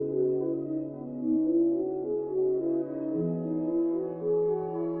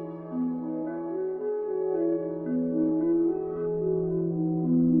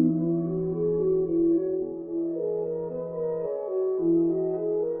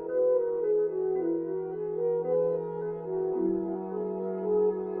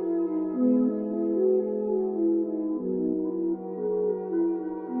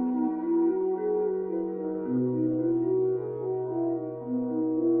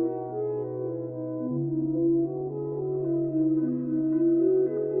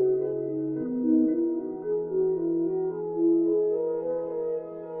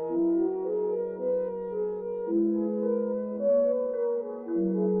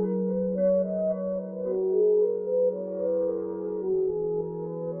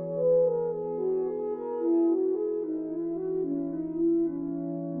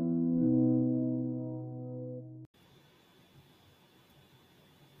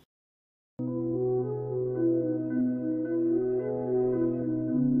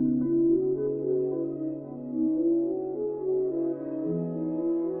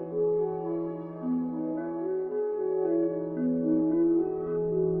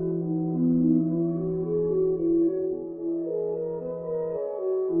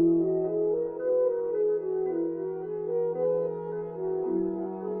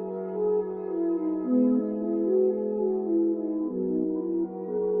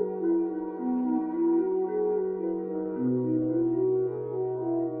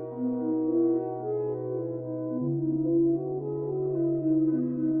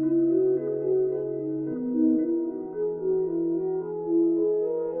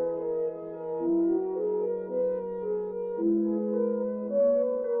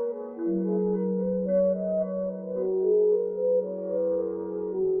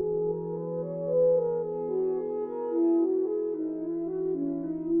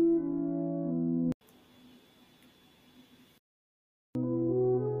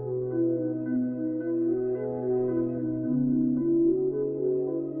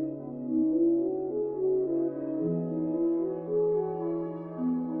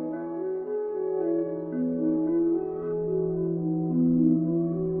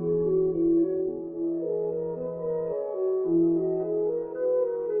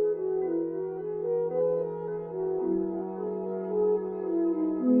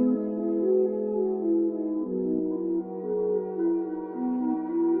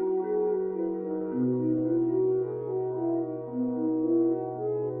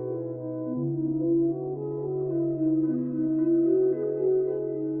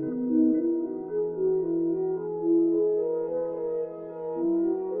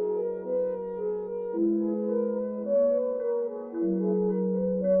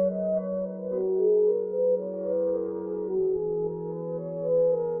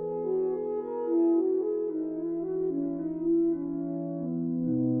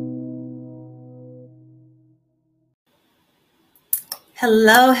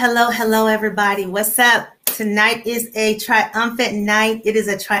Hello, hello, hello, everybody. What's up? Tonight is a triumphant night. It is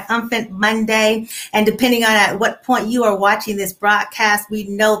a triumphant Monday. And depending on at what point you are watching this broadcast, we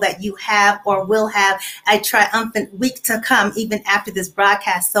know that you have or will have a triumphant week to come, even after this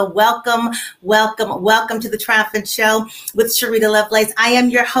broadcast. So welcome, welcome, welcome to the Triumphant Show with Sharita Lovelace. I am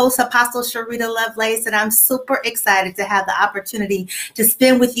your host, Apostle Sharita Lovelace, and I'm super excited to have the opportunity to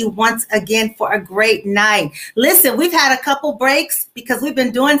spend with you once again for a great night. Listen, we've had a couple breaks because we've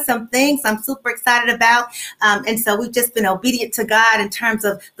been doing some things I'm super excited about. And so we've just been obedient to God in terms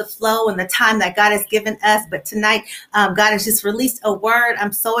of the flow and the time that God has given us. But tonight, God has just released a word.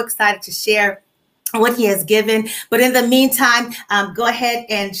 I'm so excited to share what he has given. But in the meantime, go ahead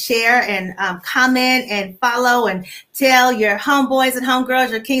and share and comment and follow and tell your homeboys and homegirls,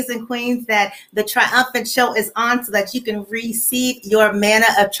 your kings and queens, that the Triumphant Show is on so that you can receive your manna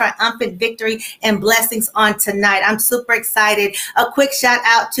of triumphant victory and blessings on tonight. I'm super excited. A quick shout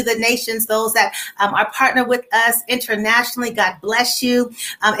out to the nations, those that are partnered with us internationally. God bless you.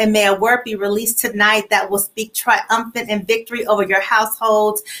 And may a word be released tonight that will speak triumphant and victory over your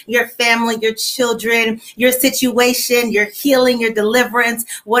households, your family, your children, your situation, your healing, your deliverance,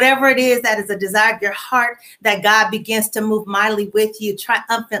 whatever it is that is a desire of your heart, that God begins to move mightily with you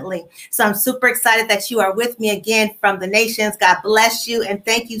triumphantly. So I'm super excited that you are with me again from the nations. God bless you. And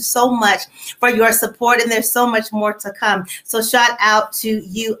thank you so much for your support. And there's so much more to come. So shout out to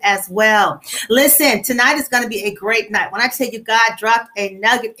you as well. Listen, tonight is going to be a great night. When I tell you God dropped a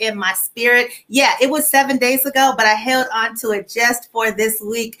nugget in my spirit, yeah, it was 7 days ago, but I held on to it just for this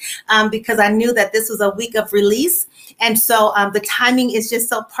week because I knew that this was a week of release. And so the timing is just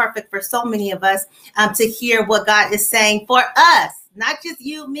so perfect for so many of us to hear what God is saying for us. Not just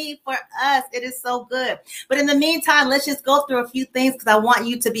you, me, for us. It is so good. But in the meantime, let's just go through a few things because I want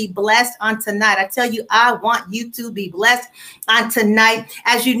you to be blessed on tonight. I tell you, I want you to be blessed on tonight.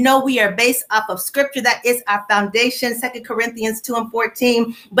 As you know, we are based off of scripture. That is our foundation, 2 Corinthians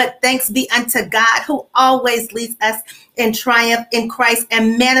 2:14. But thanks be unto God who always leads us in triumph in Christ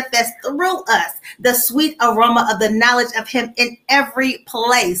and manifests through us the sweet aroma of the knowledge of him in every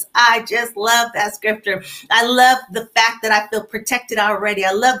place. I just love that scripture. I love the fact that I feel protected already.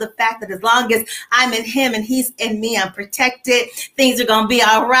 I love the fact that as long as I'm in him and he's in me, I'm protected. Things are going to be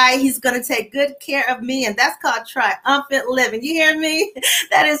all right. He's going to take good care of me. And that's called triumphant living. You hear me?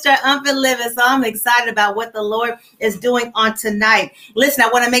 That is triumphant living. So I'm excited about what the Lord is doing on tonight. Listen, I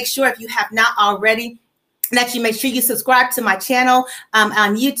want to make sure if you have not already, that you make sure you subscribe to my channel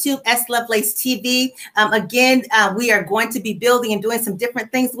on YouTube, S Lovelace TV. Again, we are going to be building and doing some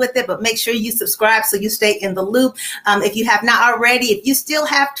different things with it, but make sure you subscribe so you stay in the loop. If you have not already, if you still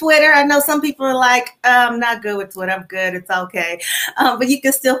have Twitter, I know some people are like, I'm not good with Twitter. I'm good. It's okay. But you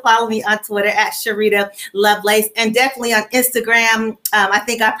can still follow me on Twitter at Sharita Lovelace, and definitely on Instagram. I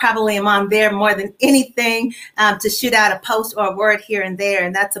think I probably am on there more than anything to shoot out a post or a word here and there.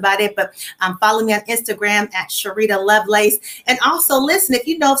 And that's about it. But follow me on Instagram at Sharita Lovelace. And also, listen, if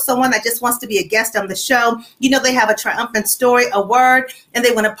you know someone that just wants to be a guest on the show, you know they have a triumphant story, a word, and they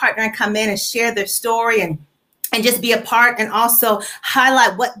want to partner and come in and share their story and just be a part and also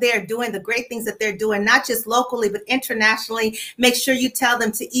highlight what they're doing, the great things that they're doing, not just locally, but internationally. Make sure you tell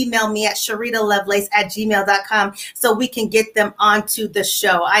them to email me at SharitaLovelace@gmail.com so we can get them onto the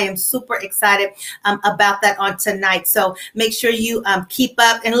show. I am super excited about that on tonight. So make sure you keep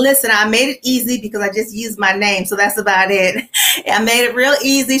up. And listen, I made it easy because I just used my name. So that's about it. I made it real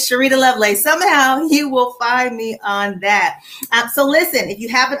easy, Sharita Lovelace. Somehow you will find me on that. So listen, if you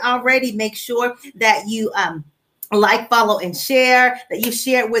haven't already, make sure that you like, follow, and share, that you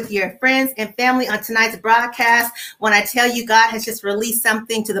share it with your friends and family on tonight's broadcast. When I tell you God has just released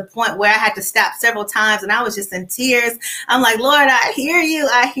something to the point where I had to stop several times and I was just in tears. I'm like, Lord, I hear you.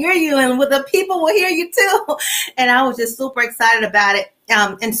 And with the people will hear you too. And I was just super excited about it.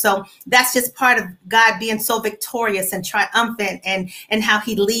 And so that's just part of God being so victorious and triumphant and how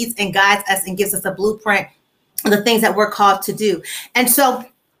he leads and guides us and gives us a blueprint of the things that we're called to do. And so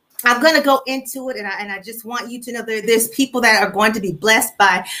I'm going to go into it, and I just want you to know there's people that are going to be blessed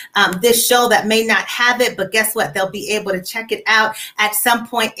by this show that may not have it, but guess what? They'll be able to check it out at some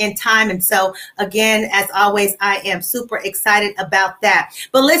point in time. And so, again, as always, I am super excited about that.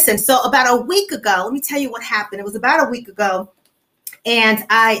 But listen, so about a week ago, let me tell you what happened. It was about a week ago, and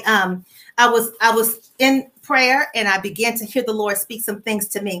I was in prayer, and I began to hear the Lord speak some things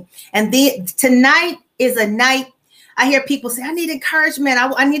to me. And tonight is a night. I hear people say, I need encouragement.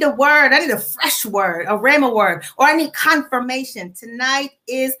 I need a word. I need a fresh word, a rhema word, or I need confirmation. Tonight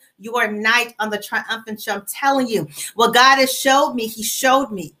is your night on the Triumphant Show. I'm telling you, what God has showed me, he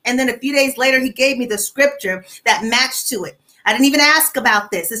showed me. And then a few days later, he gave me the scripture that matched to it. I didn't even ask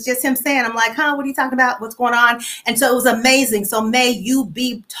about this. It's just him saying, I'm like, what are you talking about? What's going on? And so it was amazing. So may you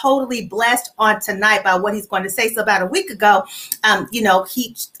be totally blessed on tonight by what he's going to say. So about a week ago,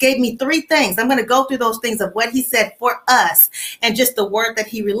 he gave me 3 things. I'm going to go through those things of what he said for us and just the word that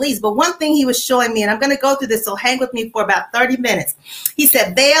he released. But one thing he was showing me, and I'm going to go through this, so hang with me for about 30 minutes. He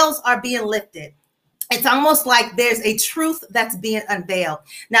said, veils are being lifted. It's almost like there's a truth that's being unveiled.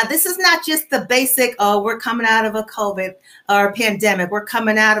 Now, this is not just the basic, we're coming out of a COVID or a pandemic, we're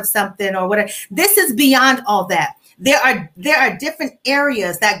coming out of something or whatever. This is beyond all that. There are different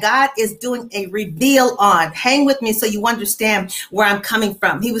areas that God is doing a reveal on. Hang with me so you understand where I'm coming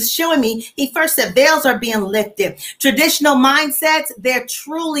from. He was showing me, he first said veils are being lifted. Traditional mindsets, they're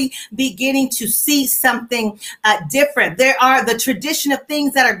truly beginning to see something different. There are the tradition of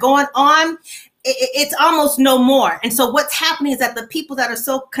things that are going on. It's almost no more. And so what's happening is that the people that are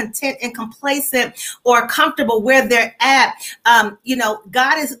so content and complacent or comfortable where they're at,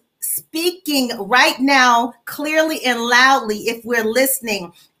 God is speaking right now clearly and loudly if we're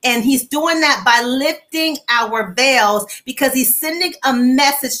listening. And he's doing that by lifting our veils because he's sending a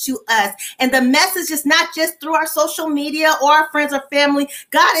message to us. And the message is not just through our social media or our friends or family.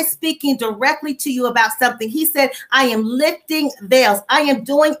 God is speaking directly to you about something. He said, I am lifting veils. I am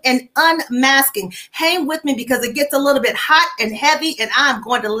doing an unmasking. Hang with me because it gets a little bit hot and heavy and I'm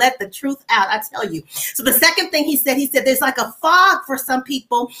going to let the truth out. I tell you. So the second thing he said, there's like a fog for some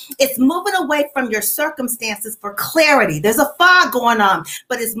people. It's moving away from your circumstances for clarity. There's a fog going on,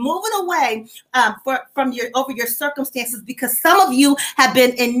 but it's moving away from your circumstances because some of you have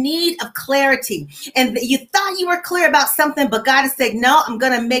been in need of clarity and you thought you were clear about something, but God is saying, no, I'm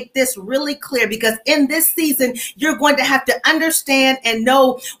going to make this really clear because in this season, you're going to have to understand and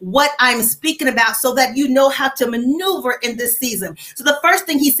know what I'm speaking about so that you know how to maneuver in this season. So the first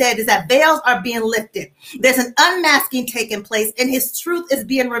thing he said is that veils are being lifted. There's an unmasking taking place and his truth is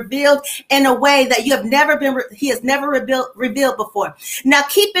being revealed in a way that he has never revealed before. Now,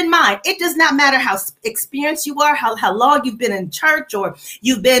 keep in mind, it does not matter how experienced you are, how long you've been in church or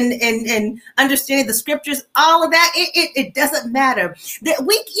you've been in understanding the scriptures, all of that, it doesn't matter. That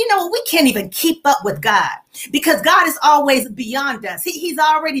we can't even keep up with God because God is always beyond us. He's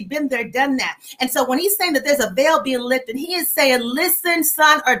already been there, done that. And so when he's saying that there's a veil being lifted, he is saying, listen,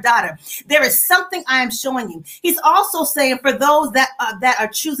 son or daughter, there is something I am showing you. He's also saying for those that are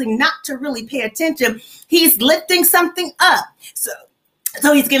choosing not to really pay attention, he's lifting something up.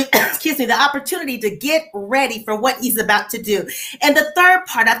 So he's giving, the opportunity to get ready for what he's about to do. And the third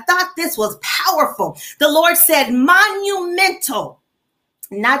part, I thought this was powerful. The Lord said monumental,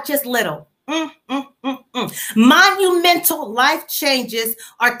 not just little. Monumental life changes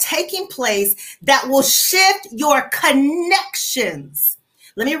are taking place that will shift your connections.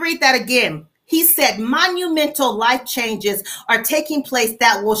 Let me read that again. He said monumental life changes are taking place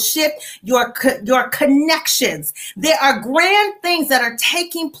that will shift your connections. There are grand things that are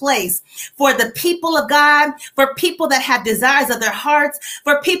taking place for the people of God, for people that have desires of their hearts,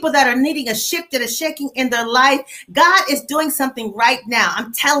 for people that are needing a shift and a shaking in their life. God is doing something right now.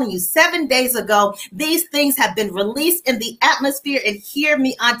 I'm telling you, 7 days ago, these things have been released in the atmosphere, and hear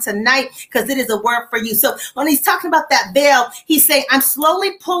me on tonight because it is a word for you. So when he's talking about that veil, he's saying, I'm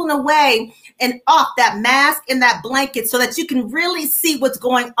slowly pulling away and off that mask and that blanket so that you can really see what's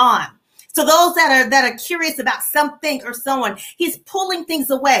going on. So those that are curious about something or someone, he's pulling things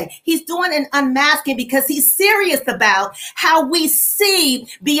away. He's doing an unmasking because he's serious about how we see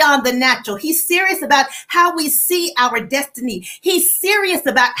beyond the natural. He's serious about how we see our destiny. He's serious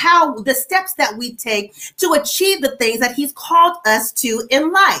about how the steps that we take to achieve the things that he's called us to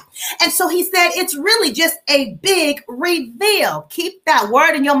in life. And so he said, it's really just a big reveal. Keep that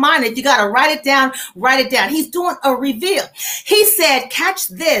word in your mind. If you got to write it down, write it down. He's doing a reveal. He said, catch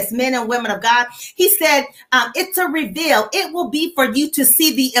this, men and women of God. He said, it's a reveal. It will be for you to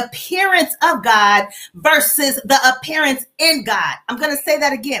see the appearance of God versus the appearance in God. I'm going to say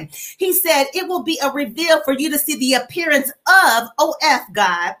that again. He said, it will be a reveal for you to see the appearance of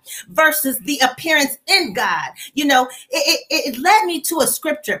God versus the appearance in God. You know, it led me to a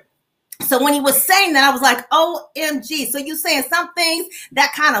scripture. So when he was saying that, I was like, OMG. So you saying some things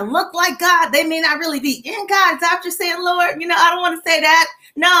that kind of look like God, they may not really be in God. Is that what you're saying, Lord? You know, I don't want to say that.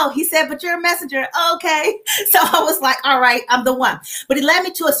 No, he said, but you're a messenger. Okay. So I was like, all right, I'm the one. But he led me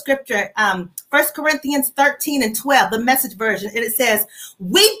to a scripture, 1 Corinthians 13:12, the Message version. And it says,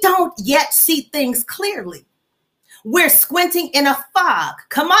 we don't yet see things clearly. We're squinting in a fog.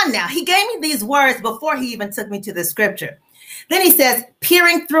 Come on now. He gave me these words before he even took me to the scripture. Then he says,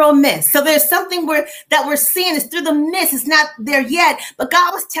 peering through a mist. So there's something that we're seeing is through the mist. It's not there yet, but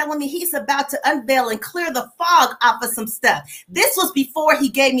God was telling me he's about to unveil and clear the fog off of some stuff. This was before he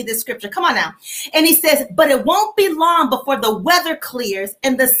gave me this scripture. Come on now. And he says, but it won't be long before the weather clears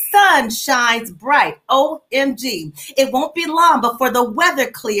and the sun shines bright. OMG. It won't be long before the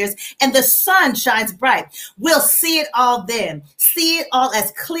weather clears and the sun shines bright. We'll see it all then. See it all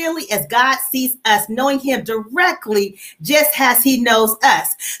as clearly as God sees us, knowing him directly just as he knows us.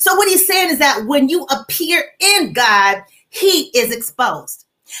 So what he's saying is that when you appear in God, he is exposed.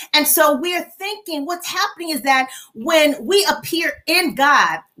 And so we're thinking what's happening is that when we appear in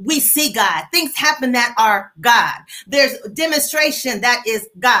God, we see God. Things happen that are God. There's demonstration that is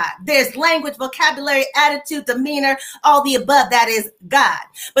God. There's language, vocabulary, attitude, demeanor, all the above that is God.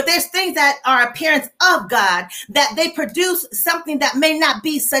 But there's things that are appearance of God that they produce something that may not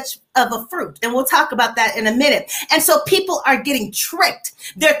be such of a fruit. And we'll talk about that in a minute. And so people are getting tricked.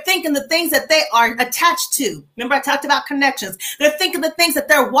 They're thinking the things that they are attached to. Remember, I talked about connections. They're thinking the things that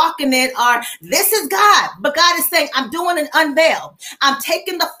they're walking in are, this is God. But God is saying, I'm doing an unveil. I'm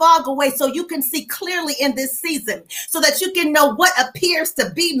taking the fog away so you can see clearly in this season, so that you can know what appears to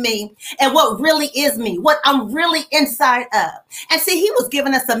be me and what really is me, what I'm really inside of. And see, he was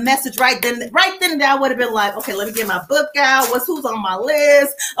giving us a message right then that I would have been like, okay, let me get my book out. Who's on my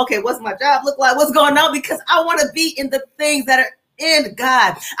list? Okay, what's my job look like? What's going on? Because I want to be in the things that are in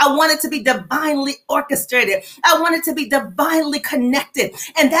God. I want it to be divinely orchestrated. I want it to be divinely connected.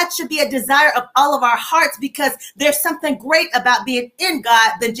 And that should be a desire of all of our hearts, because there's something great about being in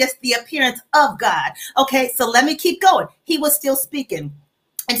God than just the appearance of God. Okay, so let me keep going. He was still speaking.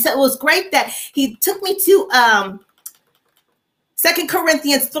 And so it was great that he took me to 2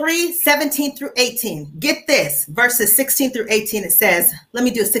 Corinthians 3, 17 through 18. Get this, verses 16 through 18. It says, let me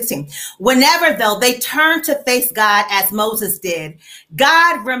do 16. Whenever, though, they turn to face God as Moses did,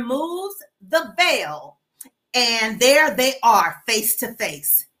 God removes the veil, and there they are face to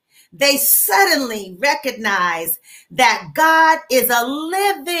face. They suddenly recognize that God is a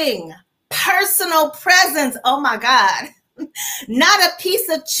living, personal presence. Oh my God. Not a piece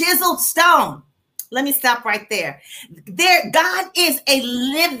of chiseled stone. Let me stop right there. God is a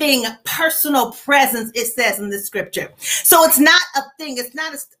living, personal presence, it says in the scripture. So it's not a thing. It's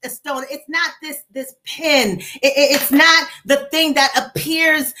not a stone. It's not this pen. It's not the thing that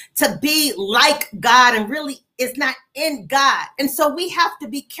appears to be like God and really is not in God. And so we have to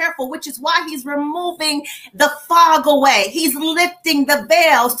be careful, which is why he's removing the fog away. He's lifting the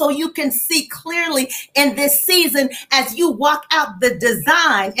veil so you can see clearly in this season as you walk out the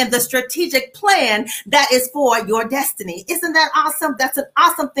design and the strategic plan that is for your destiny. Isn't that awesome? That's an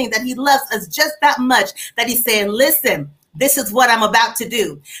awesome thing, that he loves us just that much that he's saying, listen, this is what I'm about to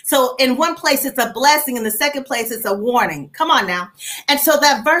do. So in one place, it's a blessing. In the second place, it's a warning. Come on now. And so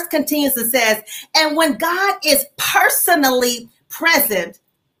that verse continues and says, and when God is personally present,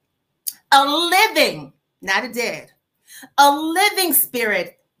 a living, not a dead, a living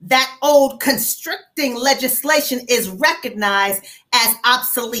spirit, that old constricting legislation is recognized as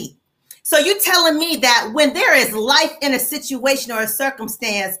obsolete. So you're telling me that when there is life in a situation or a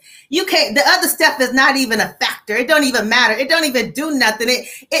circumstance, you can't, the other stuff is not even a factor. It don't even matter. It don't even do nothing.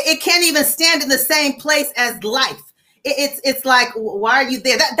 It can't even stand in the same place as life. It's like, why are you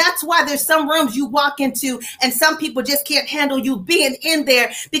there? That's why there's some rooms you walk into and some people just can't handle you being in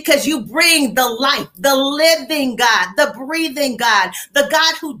there, because you bring the life, the living God, the breathing God, the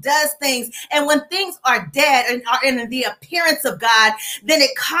God who does things. And when things are dead and are in the appearance of God, then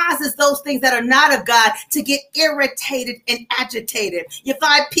it causes those things that are not of God to get irritated and agitated. You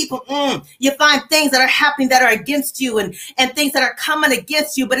find people, you find things that are happening that are against you and things that are coming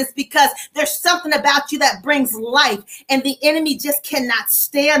against you, but it's because there's something about you that brings life. And the enemy just cannot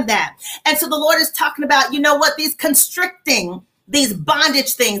stand that. And so the Lord is talking about, you know what, these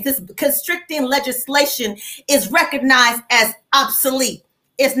bondage things, this constricting legislation is recognized as obsolete.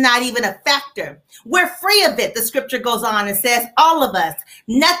 It's not even a factor. We're free of it. The scripture goes on and says, all of us,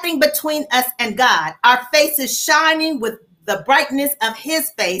 nothing between us and God. Our face is shining with the brightness of his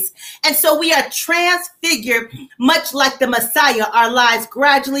face. And so we are transfigured, much like the Messiah, our lives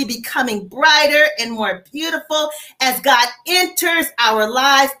gradually becoming brighter and more beautiful as God enters our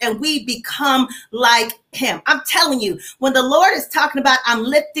lives and we become like him. I'm telling you, when the Lord is talking about, I'm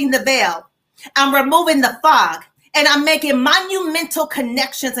lifting the veil, I'm removing the fog, and I'm making monumental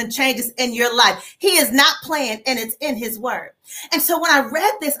connections and changes in your life, he is not playing, and it's in his word. And so when I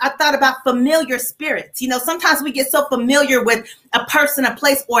read this, I thought about familiar spirits. You know, sometimes we get so familiar with a person, a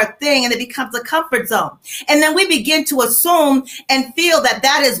place, or a thing, and it becomes a comfort zone. And then we begin to assume and feel that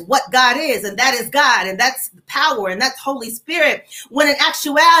that is what God is, and that is God, and that's power, and that's Holy Spirit, when in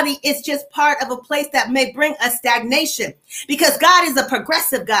actuality, it's just part of a place that may bring us stagnation. Because God is a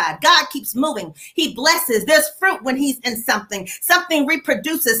progressive God. God keeps moving. He blesses. There's fruit when he's in something. Something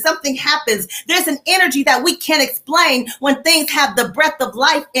reproduces. Something happens. There's an energy that we can't explain when things have the breath of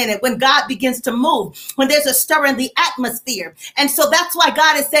life in it, when God begins to move, when there's a stir in the atmosphere. And so that's why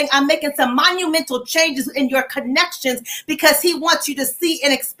God is saying, I'm making some monumental changes in your connections, because he wants you to see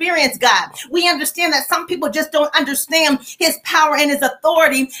and experience God. We understand that some people just don't understand his power and his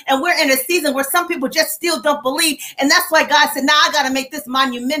authority. And we're in a season where some people just still don't believe. And that's why God said, now I got to make this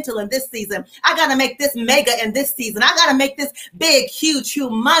monumental in this season. I got to make this mega in this season. I got to make this big, huge,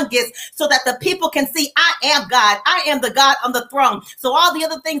 humongous, so that the people can see I am God. I am the God on the throne. So all the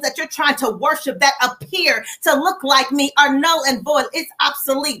other things that you're trying to worship that appear to look like me are null and void. It's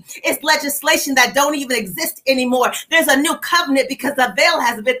obsolete. It's legislation that don't even exist anymore. There's a new covenant because the veil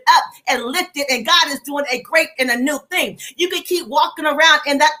has been up and lifted, and God is doing a great and a new thing. You can keep walking around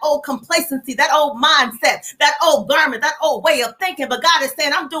in that old complacency, that old mindset, that old garment, that old way of thinking. But God is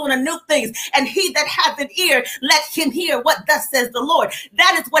saying, I'm doing a new thing. And he that hath an ear, let him hear what thus says the Lord.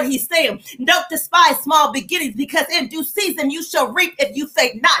 That is what he's saying. Don't despise small beginnings, because in due season you shall reap if you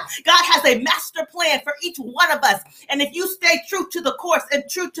faint not. God has a master plan for each one of us. And if you stay true to the course and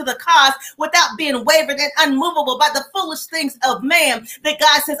true to the cause without being wavered and unmovable by the foolish things of man, that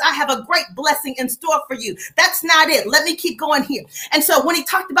God says, I have a great blessing in store for you. That's not it. Let me keep going here. And so when he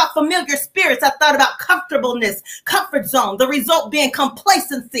talked about familiar spirits, I thought about comfortableness, comfort zone, the result being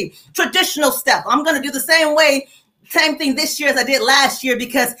complacency, traditional stuff. I'm going to do the same thing this year as I did last year,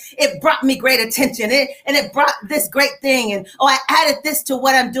 because it brought me great attention. It brought this great thing. And I added this to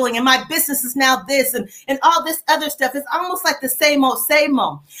what I'm doing. And my business is now this and all this other stuff. It's almost like the same old, same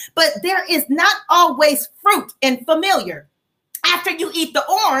old. But there is not always fruit in familiar. After you eat the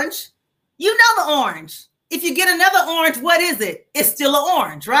orange, you know the orange. If you get another orange, what is it? It's still an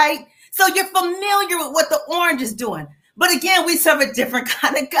orange, right? So you're familiar with what the orange is doing. But again, we serve a different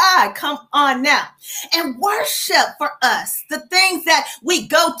kind of God. Come on now. And worship for us, the things that we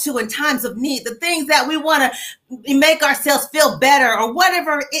go to in times of need, the things that we want to make ourselves feel better, or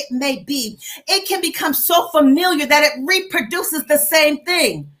whatever it may be, it can become so familiar that it reproduces the same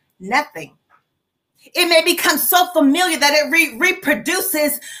thing. Nothing. It may become so familiar that it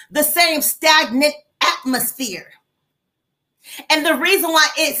reproduces the same stagnant atmosphere. And the reason why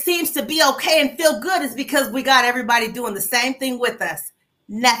it seems to be okay and feel good is because we got everybody doing the same thing with us.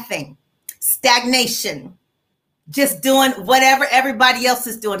 Nothing. Stagnation. Just doing whatever everybody else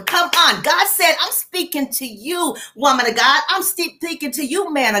is doing. Come on. God said, I'm speaking to you, woman of God. I'm speaking to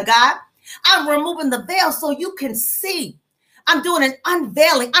you, man of God. I'm removing the veil so you can see. I'm doing an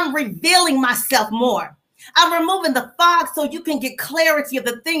unveiling. I'm revealing myself more. I'm removing the fog so you can get clarity of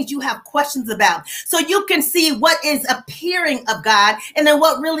the things you have questions about. So you can see what is appearing of God and then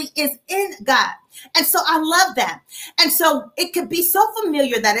what really is in God. And so I love that. And so it could be so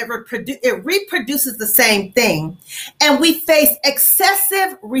familiar that it reproduces the same thing. And we face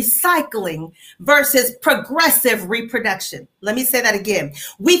excessive recycling versus progressive reproduction. Let me say that again.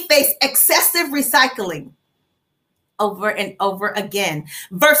 We face excessive recycling over and over again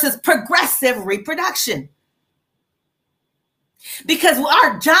versus progressive reproduction. Because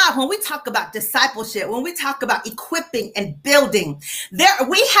our job, when we talk about discipleship, when we talk about equipping and building,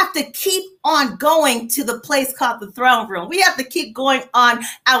 we have to keep on going to the place called the throne room. We have to keep going on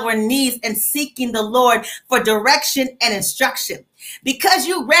our knees and seeking the Lord for direction and instruction. Because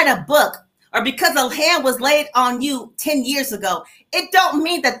you read a book, or because a hand was laid on you 10 years ago, it don't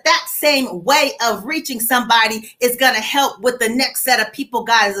mean that same way of reaching somebody is going to help with the next set of people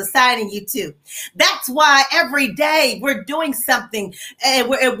God is assigning you to. That's why every day we're doing something, and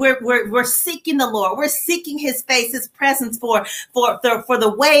we're seeking the Lord. We're seeking his face, his presence for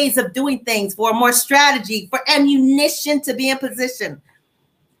the ways of doing things, for more strategy, for ammunition to be in position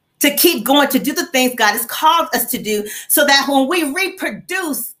to keep going, to do the things God has called us to do, so that when we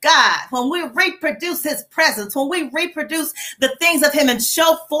reproduce God, when we reproduce his presence, when we reproduce the things of him and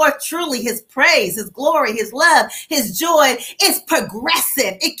show forth truly his praise, his glory, his love, his joy, it's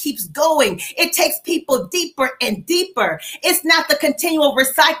progressive. It keeps going. It takes people deeper and deeper. It's not the continual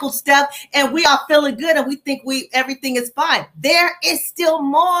recycled stuff and we are feeling good and we think everything is fine. There is still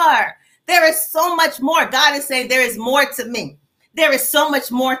more. There is so much more. God is saying there is more to me. There is so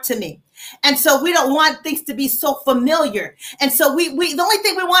much more to me. And so we don't want things to be so familiar. And so we the only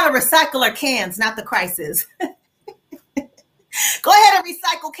thing we want to recycle are cans, not the crisis. Go ahead and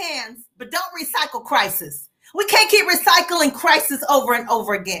recycle cans, but don't recycle crisis. We can't keep recycling crisis over and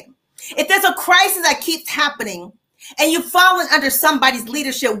over again. If there's a crisis that keeps happening and you've fallen under somebody's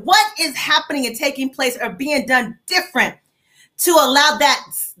leadership, what is happening and taking place or being done different to allow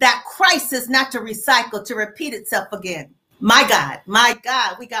that crisis not to recycle, to repeat itself again? My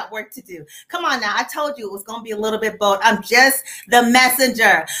God, we got work to do. Come on now. I told you it was going to be a little bit bold. I'm just the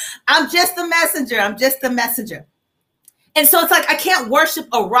messenger. I'm just the messenger. And so it's like I can't worship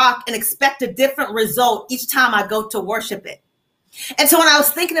a rock and expect a different result each time I go to worship it. And so when I was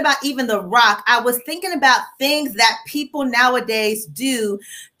thinking about even the rock, I was thinking about things that people nowadays do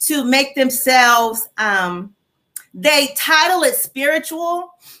to make themselves, they title it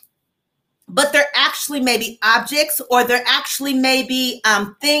spiritual, but they're actually maybe objects, or they're actually maybe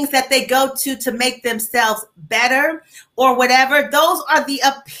things that they go to make themselves better or whatever. Those are the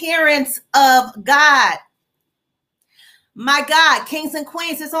appearance of God. My God, kings and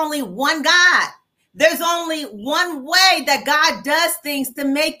queens, there's only one God. There's only one way that God does things to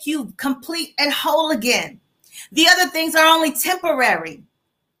make you complete and whole again. The other things are only temporary.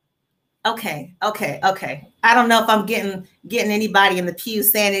 Okay. I don't know if I'm getting anybody in the pew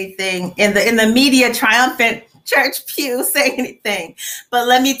saying anything, in the media triumphant church pew saying anything. But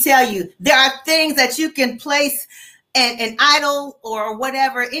let me tell you, there are things that you can place an idol or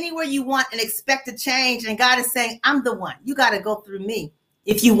whatever anywhere you want and expect to change. And God is saying, I'm the one. You got to go through me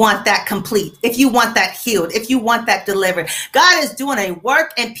if you want that complete, if you want that healed, if you want that delivered. God is doing a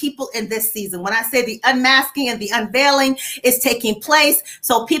work in people in this season. When I say the unmasking and the unveiling is taking place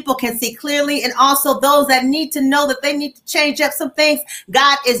so people can see clearly, and also those that need to know that they need to change up some things,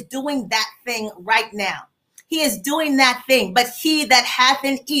 God is doing that thing right now. He is doing that thing. But he that hath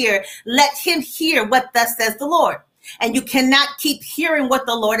an ear, let him hear what thus says the Lord. And you cannot keep hearing what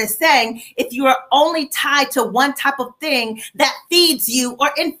the Lord is saying if you are only tied to one type of thing that feeds you or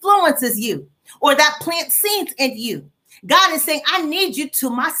influences you or that plants seeds in you. God is saying, I need you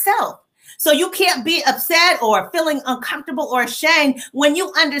to myself. So you can't be upset or feeling uncomfortable or ashamed when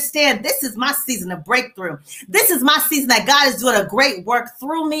you understand this is my season of breakthrough. This is my season that God is doing a great work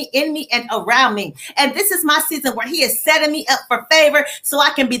through me, in me, and around me. And this is my season where he is setting me up for favor so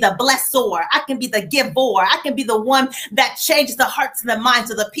I can be the blessor. I can be the giver. I can be the one that changes the hearts and the minds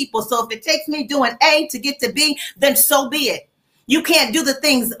of the people. So if it takes me doing A to get to B, then so be it. You can't do the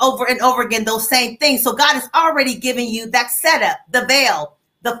things over and over again, those same things. So God has already given you that setup, the veil,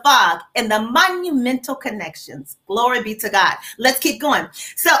 the fog, and the monumental connections. Glory be to God. Let's keep going.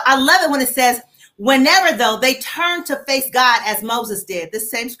 So I love it when it says, whenever though they turn to face God as Moses did,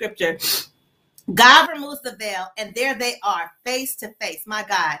 this same scripture, God removes the veil and there they are face to face. My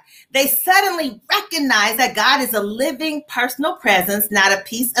God, they suddenly recognize that God is a living personal presence, not a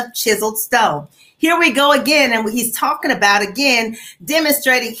piece of chiseled stone. Here we go again. And he's talking about again,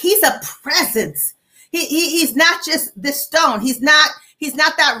 demonstrating he's a presence. He's not just this stone. He's not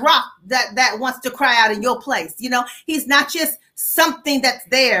that rock that wants to cry out in your place. You know, he's not just something that's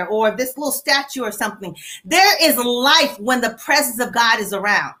there or this little statue or something. There is life when the presence of God is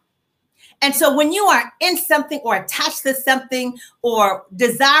around. And so when you are in something or attached to something or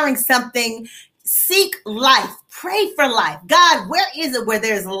desiring something, seek life, pray for life. God, where is it where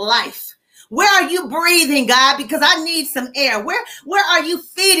there's life? Where are you breathing, God? Because I need some air. Where are you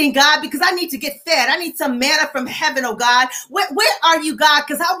feeding, God? Because I need to get fed. I need some manna from heaven, oh God. Where are you, God?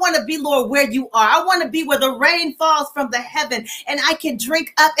 Because I want to be, Lord, where you are. I want to be where the rain falls from the heaven and I can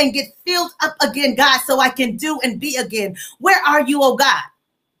drink up and get filled up again, God, so I can do and be again. Where are you, oh God?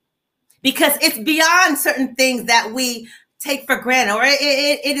 Because it's beyond certain things that we take for granted, or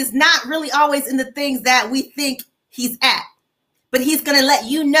it is not really always in the things that we think he's at. But he's going to let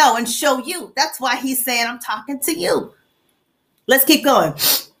you know and show you. That's why he's saying, I'm talking to you. Let's keep going.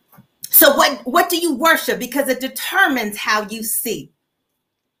 So what do you worship? Because it determines how you see.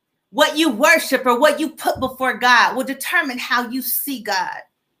 What you worship or what you put before God will determine how you see God,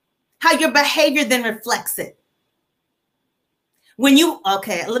 how your behavior then reflects it.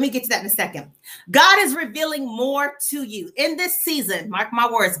 Okay, let me get to that in a second. God is revealing more to you in this season. Mark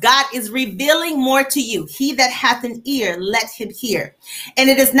my words. God is revealing more to you. He that hath an ear, let him hear.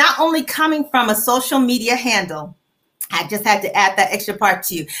 And it is not only coming from a social media handle. I just had to add that extra part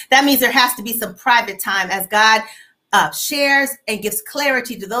to you. That means there has to be some private time as God shares and gives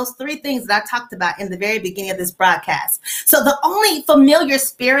clarity to those three things that I talked about in the very beginning of this broadcast. So the only familiar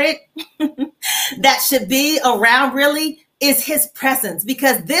spirit that should be around really is his presence,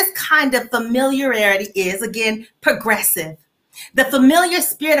 because this kind of familiarity is, again, progressive. The familiar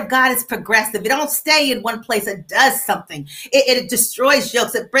spirit of God is progressive. It don't stay in one place. It does something. It destroys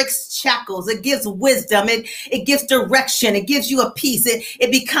yokes. It breaks shackles. It gives wisdom. It gives direction. It gives you a peace.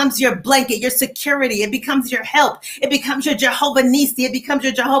 It becomes your blanket, your security. It becomes your help. It becomes your Jehovah Nissi. It becomes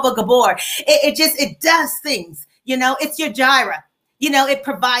your Jehovah Gabor. It does things. It's your Jireh. It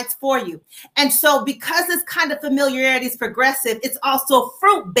provides for you. And so because this kind of familiarity is progressive, it's also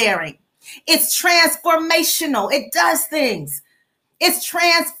fruit bearing. It's transformational. It does things. It's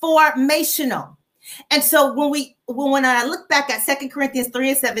transformational. And so when I look back at 2 Corinthians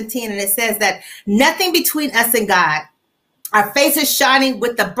 3:17, and it says that nothing between us and God, our face is shining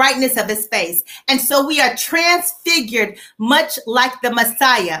with the brightness of his face. And so we are transfigured much like the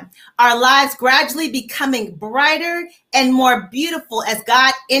Messiah, our lives gradually becoming brighter and more beautiful as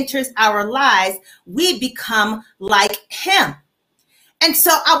God enters our lives. We become like him. And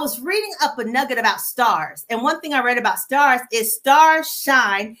so I was reading up a nugget about stars. And one thing I read about stars is stars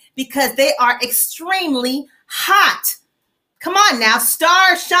shine because they are extremely hot. Come on now,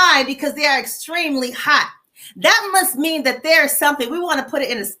 stars shine because they are extremely hot. That must mean that there's something. We want to put it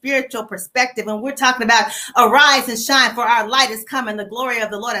in a spiritual perspective. When we're talking about arise and shine, for our light is come and the glory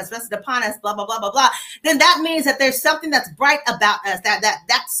of the Lord has rested upon us, blah, blah, blah, blah, blah. Then that means that there's something that's bright about us,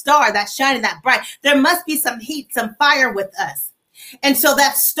 that star, that shining, that bright. There must be some heat, some fire with us. And so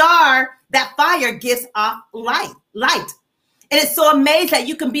that star, that fire gives off light. And it's so amazing that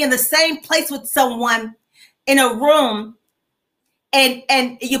you can be in the same place with someone in a room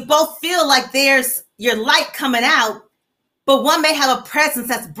and you both feel like there's your light coming out, but one may have a presence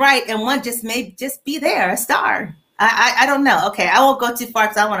that's bright and one may just be there, a star. I don't know. Okay, I won't go too far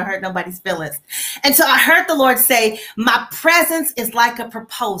because I don't want to hurt nobody's feelings. And so I heard the Lord say, my presence is like a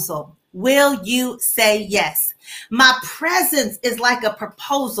proposal. Will you say yes? My presence is like a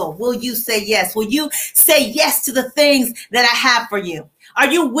proposal. Will you say yes? Will you say yes to the things that I have for you?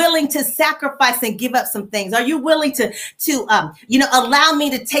 Are you willing to sacrifice and give up some things? Are you willing to allow me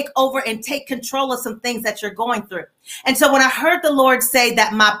to take over and take control of some things that you're going through? And so when I heard the Lord say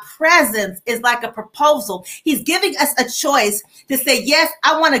that my presence is like a proposal, he's giving us a choice to say, yes,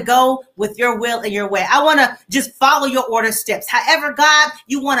 I want to go with your will and your way. I want to just follow your order steps. However, God,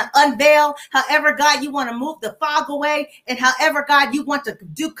 you want to unveil. However, God, you want to move the fog away. And however, God, you want to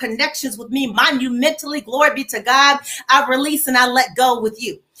do connections with me monumentally. Glory be to God. I release and I let go with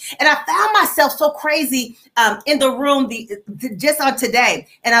you. And I found myself so crazy in the room just on today.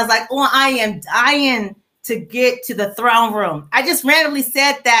 And I was like, oh, I am dying to get to the throne room. I just randomly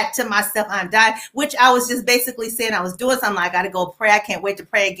said that to myself. I'm dying, which I was just basically saying I was doing something. I got to go pray. I can't wait to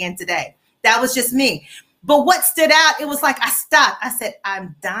pray again today. That was just me. But what stood out, it was like I stopped. I said,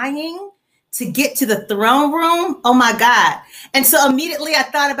 I'm dying to get to the throne room. Oh my God. And so immediately I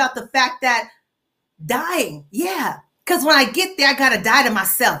thought about the fact that dying. Yeah. Because when I get there, I got to die to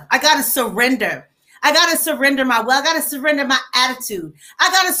myself. I got to surrender. I got to surrender my will. I got to surrender my attitude.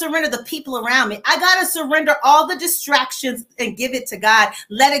 I got to surrender the people around me. I got to surrender all the distractions and give it to God.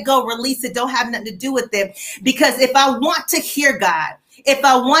 Let it go, release it. Don't have nothing to do with it. Because if I want to hear God, if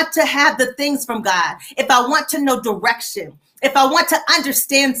I want to have the things from God, if I want to know direction, if I want to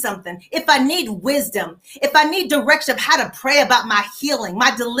understand something, if I need wisdom, if I need direction of how to pray about my healing,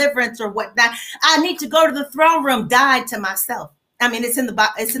 my deliverance or whatnot, I need to go to the throne room, die to myself. I mean, it's in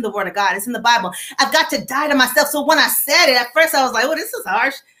the word of God. It's in the Bible. I've got to die to myself. So when I said it, at first I was like, oh, this is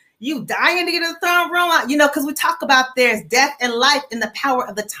harsh. You dying to get to the throne room? Because we talk about there's death and life in the power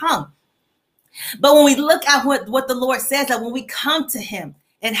of the tongue. But when we look at what the Lord says, that when we come to him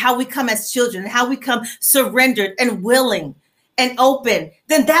and how we come as children and how we come surrendered and willing and open,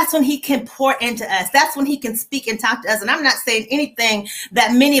 then that's when he can pour into us. That's when he can speak and talk to us. And I'm not saying anything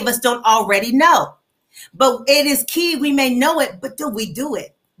that many of us don't already know. But it is key. We may know it, but do we do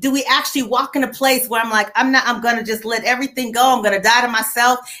it? Do we actually walk in a place where I'm going to just let everything go. I'm going to die to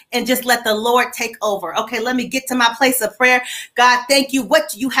myself and just let the Lord take over. Okay, let me get to my place of prayer. God, thank you. What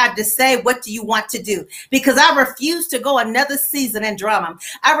do you have to say? What do you want to do? Because I refuse to go another season in drama.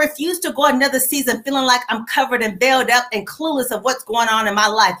 I refuse to go another season feeling like I'm covered and veiled up and clueless of what's going on in my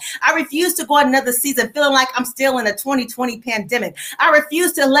life. I refuse to go another season feeling like I'm still in a 2020 pandemic. I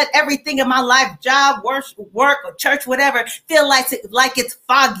refuse to let everything in my life, job, work, church, whatever, feel like it's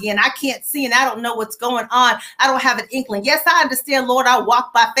foggy foggy and I can't see and I don't know what's going on. I don't have an inkling. Yes, I understand, Lord, I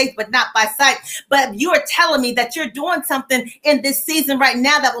walk by faith, but not by sight. But you are telling me that you're doing something in this season right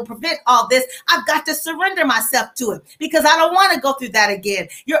now that will prevent all this. I've got to surrender myself to it because I don't want to go through that again.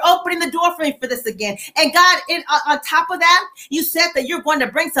 You're opening the door for me for this again. And God, on top of that, you said that you're going to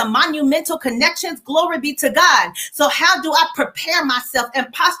bring some monumental connections. Glory be to God. So how do I prepare myself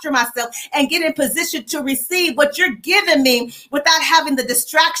and posture myself and get in position to receive what you're giving me without having the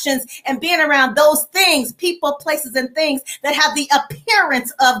distractions and being around those things, people, places, and things that have the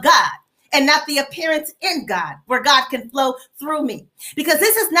appearance of God and not the appearance in God, where God can flow through me? Because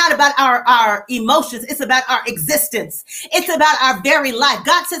this is not about our emotions. It's about our existence. It's about our very life.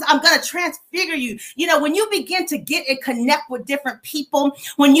 God says, I'm going to transfigure you. You know, when you begin to get and connect with different people,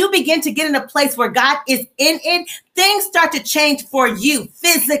 when you begin to get in a place where God is in it, things start to change for you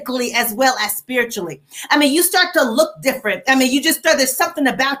physically as well as spiritually. I mean, you start to look different. I mean, you just start, there's something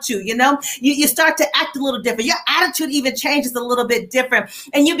about you, you know, you start to act a little different. Your attitude even changes a little bit different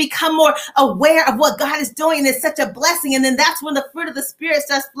and you become more aware of what God is doing. And it's such a blessing. And then that's when the fruit of the Spirit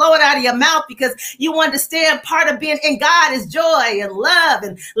starts flowing out of your mouth because you understand part of being in God is joy and love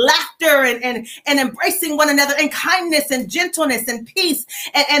and laughter and embracing one another and kindness and gentleness and peace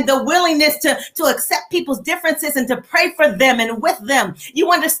and the willingness to accept people's differences and to pray for them and with them.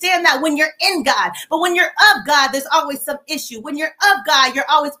 You understand that when you're in God, but when you're of God, there's always some issue. When you're of God, you're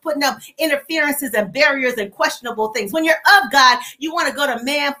always putting up interferences and barriers and questionable things. When you're of God, you want to go to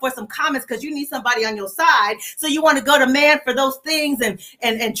man for some comments because you need somebody on your side. So you want to go to man for those things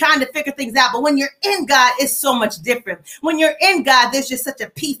and trying to figure things out. But when you're in God, it's so much different. When you're in God, there's just such a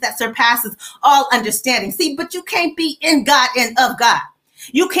peace that surpasses all understanding. See, but you can't be in God and of God.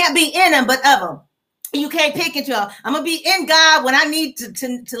 You can't be in him, but of him. You can't pick it, y'all. I'm going to be in God when I need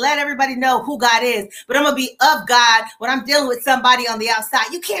to let everybody know who God is. But I'm going to be of God when I'm dealing with somebody on the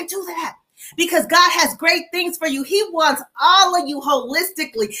outside. You can't do that. Because God has great things for you. He wants all of you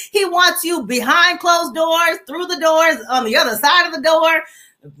holistically. He wants you behind closed doors, through the doors, on the other side of the door,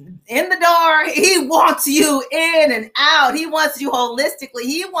 in the door. He wants you in and out. He wants you holistically.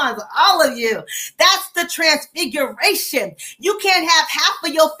 He wants all of you. That's the transfiguration. You can't have half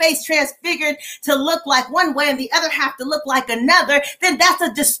of your face transfigured to look like one way and the other half to look like another. Then that's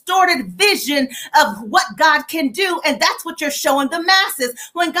a distorted vision of what God can do. And that's what you're showing the masses.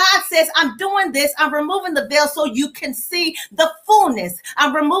 When God says, I'm doing this, I'm removing the veil so you can see the fullness.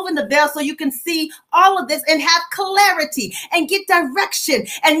 I'm removing the veil so you can see all of this and have clarity and get direction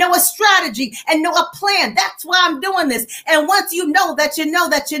and know a strategy and know a plan. That's why I'm doing this. And once you know that you know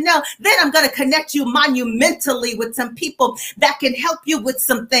that you know, then I'm going to connect you monumentally with some people that can help you with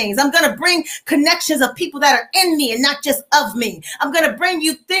some things. I'm going to bring connections of people that are in me and not just of me. I'm going to bring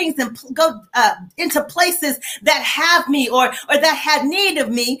you things and go into places that have me or that had need of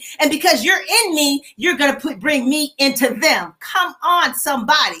me. And because you're in me, you're going to bring me into them. Come on,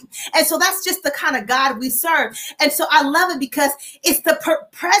 somebody. And so that's just the kind of God we serve. And so I love it because it's the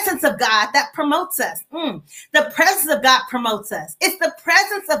presence of God that promotes us. The presence of God promotes us. It's the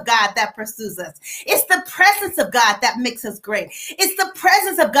presence of God that pursues us. It's the presence of God that makes us great. It's the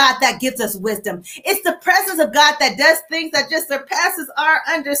presence of God that gives us wisdom. It's the presence of God that does things that just surpasses our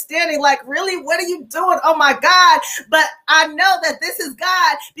understanding. Like, really, what are you doing? Oh my God. But I know that this is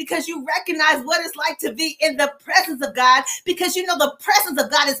God because you recognize what it's like to be in the presence of God, because you know the presence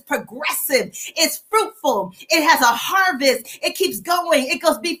of God is progressive. It's fruitful. It has a harvest. It keeps going. It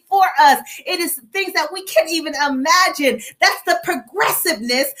goes before us. It is things that we can't even imagine. That's the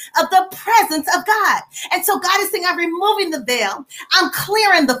progressiveness of the presence of God. And so God is saying, I'm removing the veil. I'm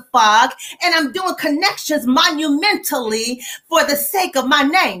clearing the fog, and I'm doing connections monumentally for the sake of my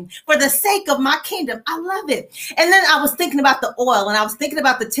name, for the sake of my kingdom. I love it. And then I was thinking about the oil, and I was thinking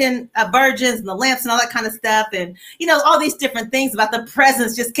about the 10 virgins and the lamps and all that kind of stuff. And, you know, all these different things about the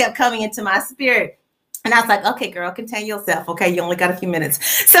presence just kept coming into my spirit. And I was like, okay, girl, contain yourself. Okay, you only got a few minutes.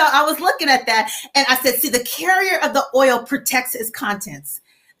 So I was looking at that and I said, see, the carrier of the oil protects its contents.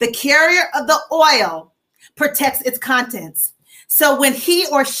 The carrier of the oil protects its contents. So when he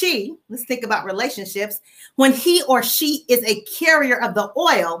or she, let's think about relationships, when he or she is a carrier of the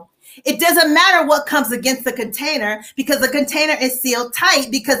oil, it doesn't matter what comes against the container because the container is sealed tight,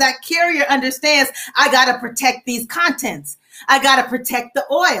 because that carrier understands I got to protect these contents. I got to protect the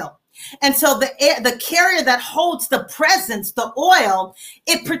oil. And so the carrier that holds the presence, the oil,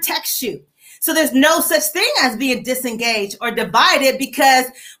 it protects you. So there's no such thing as being disengaged or divided, because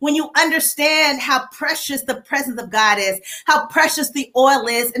when you understand how precious the presence of God is, how precious the oil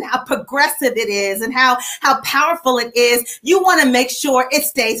is, and how progressive it is, and how powerful it is, you want to make sure it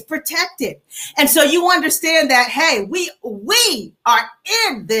stays protected. And so you understand that, hey, we are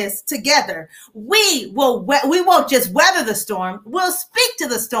in this together. We won't just weather the storm, we'll speak to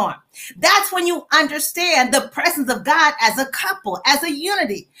the storm. That's when you understand the presence of God as a couple, as a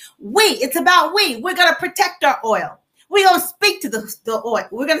unity. It's about we. We're going to protect our oil. We're going to speak to the oil.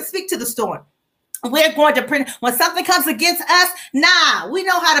 We're going to speak to the storm. We're going to when something comes against us, we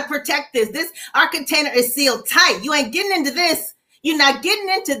know how to protect this. Our container is sealed tight. You ain't getting into this. You're not getting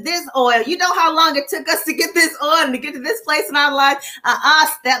into this oil. You know how long it took us to get this oil and to get to this place in our life.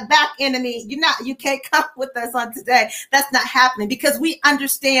 Step back, enemy. You can't come with us on today. That's not happening, because we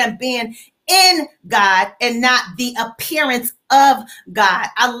understand being in God and not the appearance of God.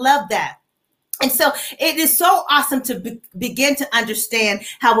 I love that. And so it is so awesome to begin to understand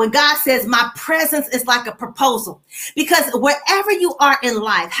how when God says my presence is like a proposal, because wherever you are in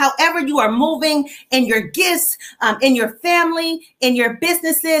life, however you are moving in your gifts, in your family, in your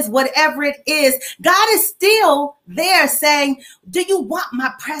businesses, whatever it is, God is still there saying, do you want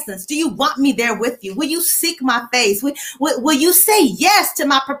my presence? Do you want me there with you? Will you seek my face? Will you say yes to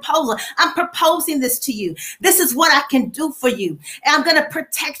my proposal? I'm proposing this to you. This is what I can do for you. And I'm going to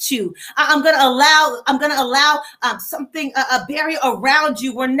protect you. I'm going to allow something, a barrier around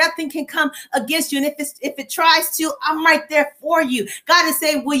you where nothing can come against you. And if it tries to, I'm right there for you. God is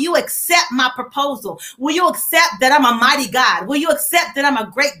saying, will you accept my proposal? Will you accept that I'm a mighty God? Will you accept that I'm a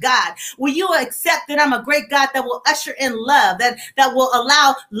great God? Will you accept that I'm a great God that will usher in love, that will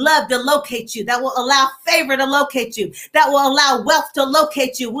allow love to locate you, that will allow favor to locate you, that will allow wealth to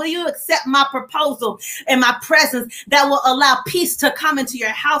locate you? Will you accept my proposal and my presence that will allow peace to come into your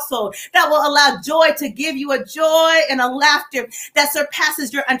household, that will allow joy to give you a joy and a laughter that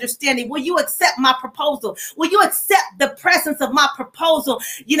surpasses your understanding? Will you accept my proposal? Will you accept the presence of my proposal?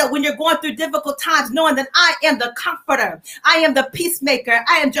 When you're going through difficult times, knowing that I am the comforter, I am the peacemaker,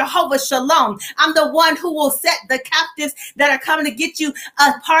 I am Jehovah Shalom. I'm the one who will set the captives that are coming to get you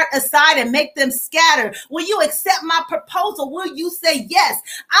apart aside and make them scatter. Will you accept my proposal? Will you say yes?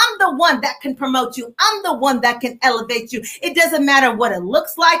 I'm the one that can promote you. I'm the one that can elevate you. It doesn't matter what it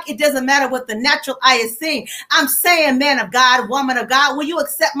looks like. It doesn't matter what the natural eye is seeing. I'm saying, man of God, woman of God, will you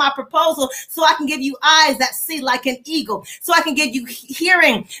accept my proposal so I can give you eyes that see like an eagle, so I can give you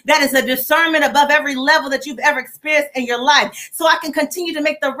hearing that is a discernment above every level that you've ever experienced in your life, so I can continue to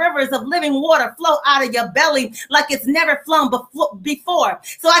make the rivers of living water flow out of your belly like it's never flown before,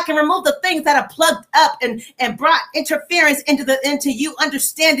 so I can remove the things that are plugged up and brought interference into you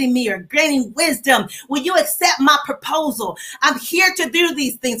understanding me or gaining wisdom. Will you accept my proposal? I'm here to do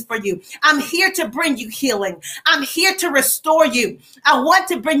these things for you. I'm here to bring you healing. I'm here to restore you. I want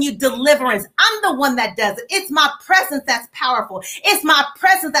to bring you deliverance. I'm the one that does it. It's my presence that's powerful. It's my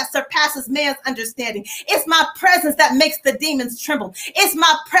presence that surpasses man's understanding. It's my presence that makes the demons tremble. It's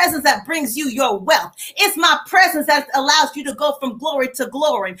my presence that brings you your wealth. It's my presence that allows you to go from glory to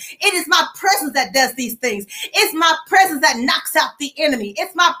glory. It is my presence that does these things. It's my presence that knocks out the enemy.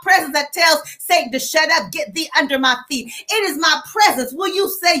 It's my presence that tells Satan to shut up, get thee under my feet. It is my presence. Will you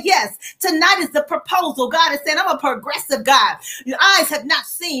say yes? Tonight is the proposal. God is saying, I'm a progressive God. Your eyes have not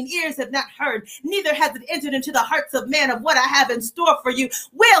seen, ears have not heard, neither has it entered into the hearts of man of what I have in store for you.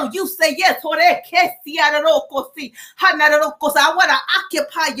 Will you say yes? I want to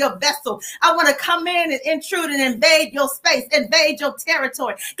occupy your vessel. I want to come in and intrude and invade your space, invade your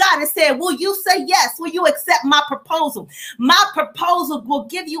territory. God is saying, will you say yes? Will you accept my proposal? My proposal will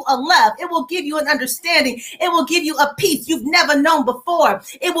give you a love. It will give you an understanding. It will give you a peace you've never known before.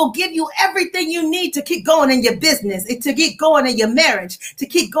 It will give you everything you need to keep going in your business, to keep going in your marriage, to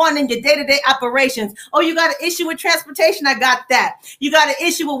keep going in your day-to-day operations. Oh, you got an issue with transportation? I got that. You got an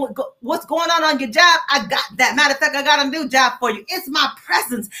issue with what's going on your job? I got that. Matter of fact, I got a new job for you. It's my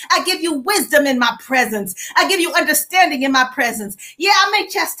presence. I give you wisdom in my presence. I give you understanding in my presence. Yeah, I may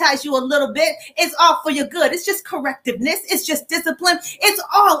chastise you a little bit. It's all for your good. It's just correctiveness. It's just discipline. It's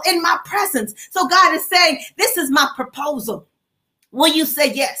all in my presence. So God is saying, this is my proposal. Will you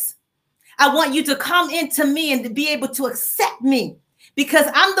say yes? I want you to come into me and to be able to accept me, because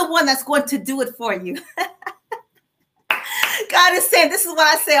I'm the one that's going to do it for you. God is saying, this is what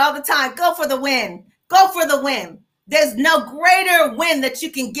I say all the time. Go for the win. Go for the win. There's no greater win that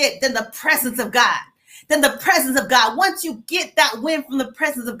you can get than the presence of God. then the presence of God, once you get that wind from the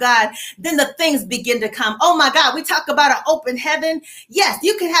presence of God, then the things begin to come. Oh my God, we talk about an open heaven. Yes,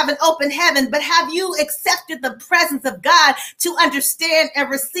 you can have an open heaven, but have you accepted the presence of God to understand and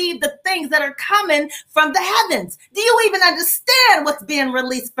receive the things that are coming from the heavens? Do you even understand what's being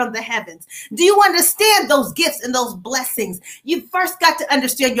released from the heavens? Do you understand those gifts and those blessings? You first got to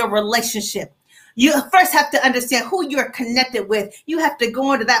understand your relationship. You first have to understand who you're connected with. You have to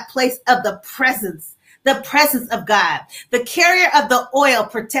go into that place of the presence of God. The carrier of the oil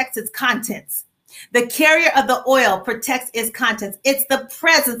protects its contents. The carrier of the oil protects its contents. It's the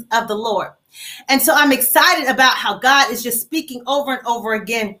presence of the Lord. And so I'm excited about how God is just speaking over and over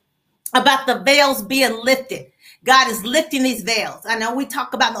again about the veils being lifted. God is lifting these veils. I know we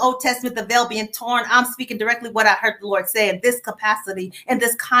talk about in the Old Testament, the veil being torn. I'm speaking directly what I heard the Lord say in this capacity, in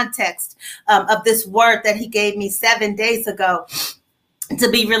this context of this word that he gave me 7 days ago to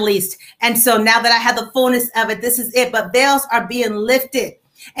be released. And so now that I have the fullness of it, this is it. But veils are being lifted,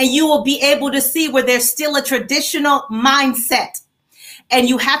 and you will be able to see where there's still a traditional mindset. And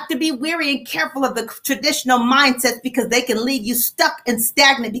you have to be wary and careful of the traditional mindsets, because they can leave you stuck and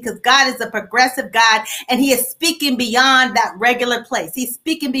stagnant, because God is a progressive God, and he is speaking beyond that regular place. He's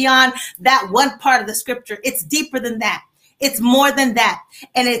speaking beyond that one part of the scripture. It's deeper than that. It's more than that.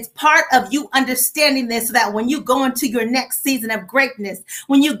 And it's part of you understanding this, so that when you go into your next season of greatness,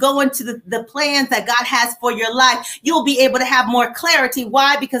 when you go into the plans that God has for your life, you'll be able to have more clarity.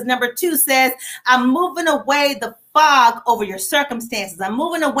 Why? Because number 2 says, I'm moving away the fog over your circumstances. I'm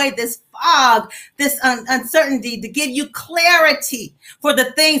moving away this fog, this uncertainty, to give you clarity for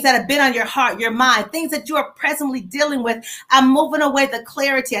the things that have been on your heart, your mind, things that you are presently dealing with. I'm moving away the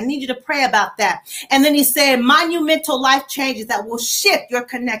clarity. I need you to pray about that. And then he's saying monumental life changes that will shift your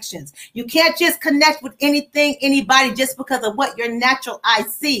connections. You can't just connect with anything, anybody, just because of what your natural eye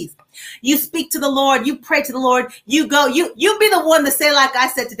sees. You speak to the Lord, you pray to the Lord, you go, you be the one to say, like I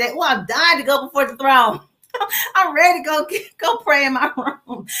said today, well, I'm dying to go before the throne. I'm ready to go pray in my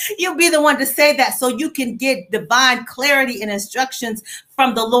room. You'll be the one to say that, so you can get divine clarity and instructions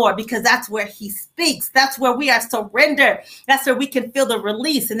from the Lord, because that's where he speaks. That's where we are surrendered. That's where we can feel the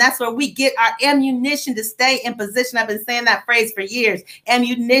release. And that's where we get our ammunition to stay in position. I've been saying that phrase for years.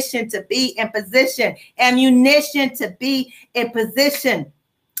 Ammunition to be in position. Ammunition to be in position.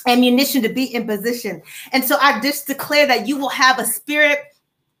 Ammunition to be in position. And so I just declare that you will have a spirit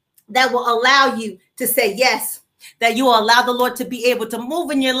that will allow you to say yes, that you will allow the Lord to be able to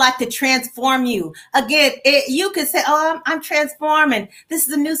move in your life, to transform you. Again, you could say, oh, I'm transforming. This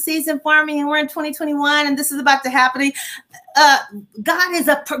is a new season for me, and we're in 2021, and this is about to happen. God is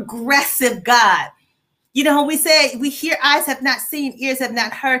a progressive God. You know, we say, we hear, eyes have not seen, ears have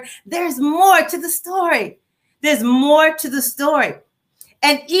not heard. There's more to the story. There's more to the story.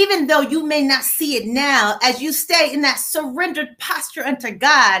 And even though you may not see it now, as you stay in that surrendered posture unto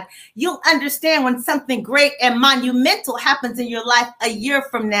God, you'll understand when something great and monumental happens in your life a year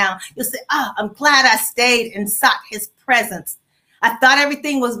from now. You'll say, oh, I'm glad I stayed and sought his presence. I thought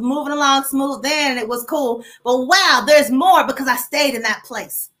everything was moving along smooth then and it was cool. But wow, there's more, because I stayed in that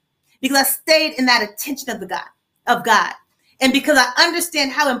place. Because I stayed in that attention of God. And because I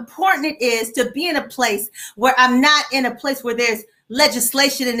understand how important it is to be in a place where I'm not in a place where there's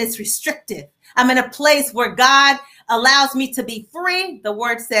legislation and it's restrictive. I'm in a place where God allows me to be free. The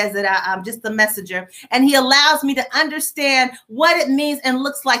word says that I'm just the messenger, and he allows me to understand what it means and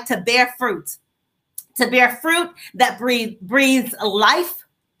looks like to bear fruit that breathes life,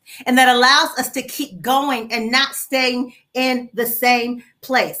 and that allows us to keep going and not staying in the same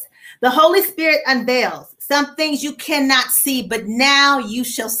place. The Holy Spirit unveils some things you cannot see, but now you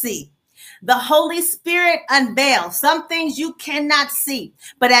shall see. The Holy Spirit unveils some things you cannot see,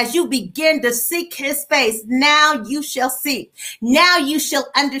 but as you begin to seek his face, now you shall see. Now you shall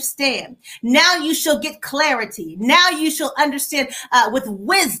understand. Now you shall get clarity. Now you shall understand with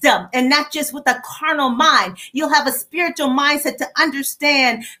wisdom, and not just with a carnal mind. You'll have a spiritual mindset to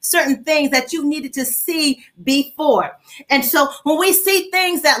understand certain things that you needed to see before. And so when we see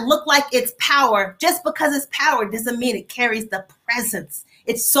things that look like it's power, just because it's power doesn't mean it carries the presence.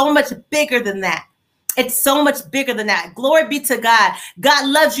 It's so much bigger than that. It's so much bigger than that. Glory be to God. God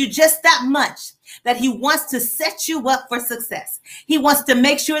loves you just that much that he wants to set you up for success. He wants to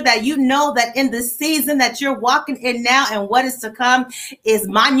make sure that you know that in the season that you're walking in now and what is to come is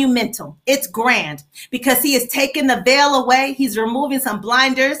monumental. It's grand, because he is taking the veil away. He's removing some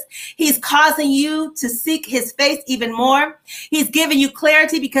blinders. He's causing you to seek his face even more. He's giving you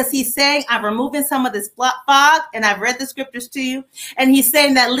clarity, because he's saying, I'm removing some of this fog, and I've read the scriptures to you. And he's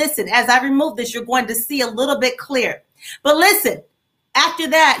saying that, listen, as I remove this, you're going to see a little bit clear. But listen, After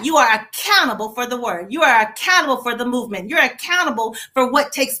that, you are accountable for the word. You are accountable for the movement. You're accountable for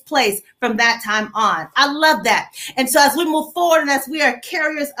what takes place from that time on. I love that. And so as we move forward and as we are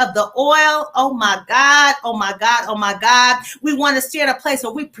carriers of the oil, oh my God, oh my God, oh my God, we want to stay at a place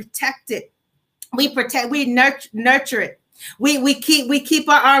where we protect it. We nurture it. We keep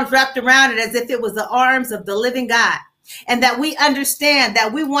our arms wrapped around it as if it was the arms of the living God. And that we understand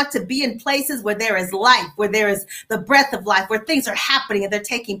that we want to be in places where there is life, where there is the breath of life, where things are happening and they're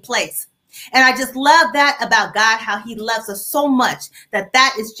taking place. And I just love that about God, how he loves us so much that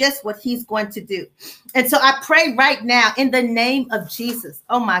that is just what he's going to do. And so I pray right now in the name of Jesus.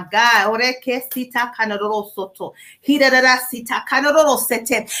 Oh my God.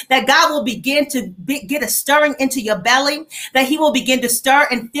 That God will begin to get a stirring into your belly, that he will begin to stir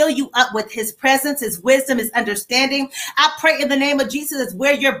and fill you up with his presence, his wisdom, his understanding. I pray in the name of Jesus,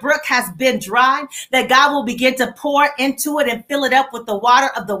 where your brook has been dry, that God will begin to pour into it and fill it up with the water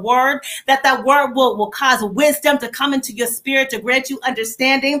of the word, that word will cause wisdom to come into your spirit, to grant you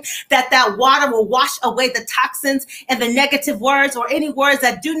understanding, that water will wash away the toxins and the negative words or any words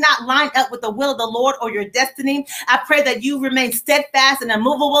that do not line up with the will of the Lord or your destiny. I pray that you remain steadfast and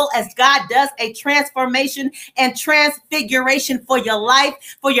immovable as God does a transformation and transfiguration for your life,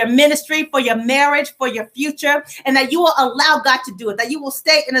 for your ministry, for your marriage, for your future, and that you will allow God to do it, that you will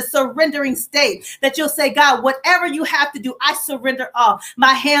stay in a surrendering state, that you'll say, God, whatever you have to do, I surrender all.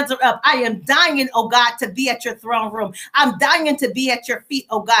 My hands are up. I am dying, oh God, to be at your throne room. I'm dying to be at your feet,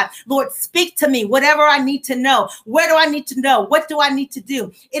 oh God. Lord, speak to me, whatever I need to know. Where do I need to know? What do I need to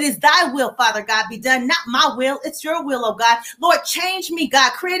do? It is thy will, Father God, be done, not my will. It's your will, oh God. Lord, change me,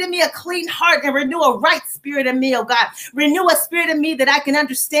 God. Create in me a clean heart and renew a right spirit in me, oh God. Renew a spirit in me that I can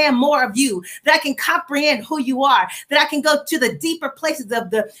understand more of you, that I can comprehend who you are, that I can go to the deeper places of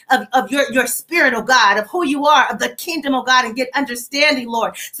your spirit, oh God, of who you are, of the kingdom, oh God, and get understanding,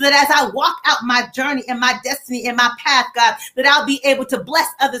 Lord, so that as I walk out my journey and my destiny and my path, God, that I'll be able to bless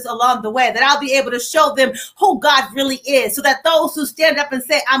others along the way, that I'll be able to show them who God really is, so that those who stand up and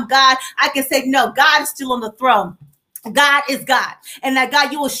say, I'm God, I can say, no, God is still on the throne. God is God. And that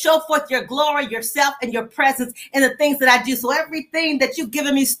God, you will show forth your glory, yourself, and your presence in the things that I do. So everything that you've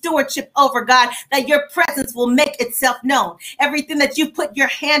given me stewardship over, God, that your presence will make itself known. Everything that you put your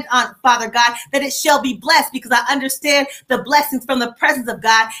hand on, Father God, that it shall be blessed, because I understand the blessings from the presence of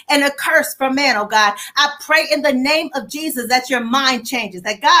God and a curse from man, oh God. I pray in the name of Jesus that your mind changes,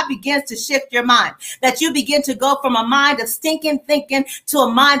 that God begins to shift your mind, that you begin to go from a mind of stinking thinking to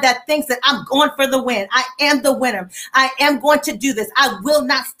a mind that thinks that I'm going for the win. I am the winner. I am going to do this. I will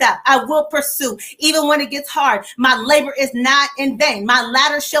not stop. I will pursue. Even when it gets hard, my labor is not in vain. My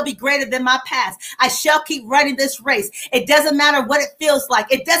latter shall be greater than my past. I shall keep running this race. It doesn't matter what it feels like.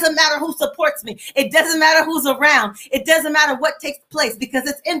 It doesn't matter who supports me. It doesn't matter who's around. It doesn't matter what takes place, because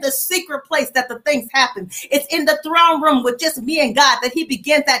it's in the secret place that the things happen. It's in the throne room with just me and God that he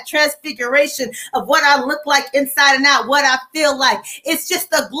begins that transfiguration of what I look like inside and out, what I feel like. It's just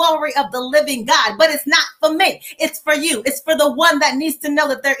the glory of the living God, but it's not for me. It's for you. It's for the one that needs to know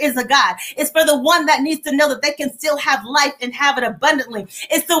that there is a God. It's for the one that needs to know that they can still have life and have it abundantly.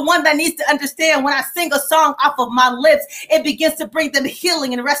 It's the one that needs to understand when I sing a song off of my lips, it begins to bring them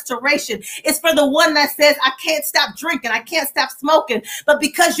healing and restoration. It's for the one that says, I can't stop drinking, I can't stop smoking. But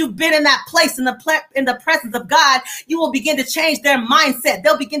because you've been in that place in the presence of God, you will begin to change their mindset.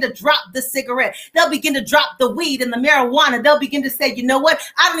 They'll begin to drop the cigarette. They'll begin to drop the weed and the marijuana. They'll begin to say, you know what?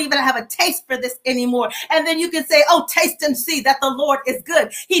 I don't even have a taste for this anymore. And then you can say, oh, taste and see that the Lord is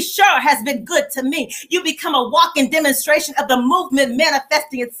good. He sure has been good to me. You become a walking demonstration of the movement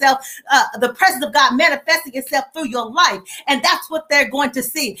manifesting itself, the presence of God manifesting itself through your life. And that's what they're going to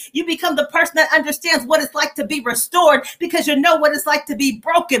see. You become the person that understands what it's like to be restored, because you know what it's like to be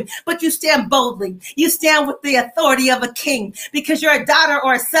broken, but you stand boldly. You stand with the authority of a king, because you're a daughter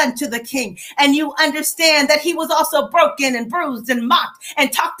or a son to the king. And you understand that he was also broken and bruised and mocked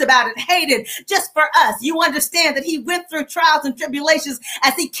and talked about and hated just for us. You understand that he went through trials and tribulations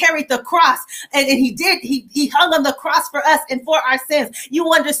as he carried the cross, and he hung on the cross for us and for our sins.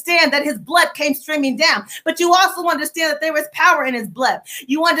 You understand that his blood came streaming down, but you also understand that there is power in his blood.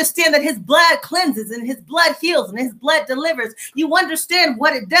 You understand that his blood cleanses and his blood heals and his blood delivers. You understand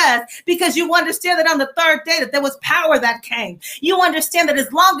what it does, because you understand that on the third day that there was power that came. You understand that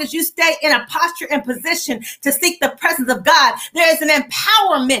as long as you stay in a posture and position to seek the presence of God, there is an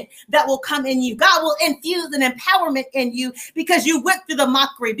empowerment that will come in you. God will infuse and empower empowerment in you because you went through the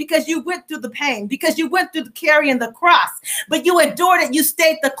mockery, because you went through the pain, because you went through the carrying the cross, but you endured it. You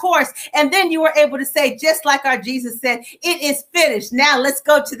stayed the course. And then you were able to say, just like our Jesus said, it is finished. Now let's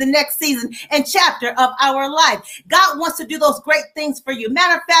go to the next season and chapter of our life. God wants to do those great things for you.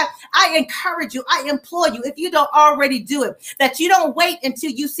 Matter of fact, I encourage you, I implore you, if you don't already do it, that you don't wait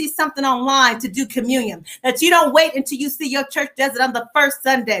until you see something online to do communion, that you don't wait until you see your church does it on the first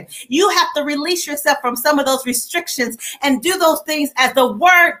Sunday. You have to release yourself from some of those restrictions and do those things as the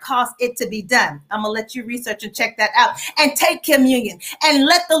word calls it to be done. I'm going to let you research and check that out and take communion and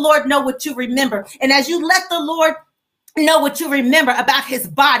let the Lord know what you remember. And as you let the Lord know what you remember about his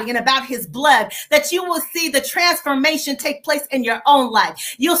body and about his blood, that you will see the transformation take place in your own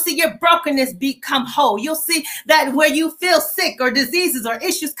life. You'll see your brokenness become whole. You'll see that where you feel sick or diseases or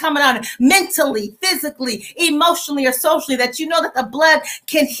issues coming on mentally, physically, emotionally, or socially, that you know that the blood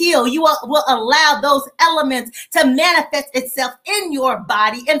can heal. You will allow those elements to manifest itself in your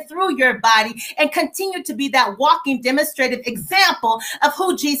body and through your body and continue to be that walking demonstrative example of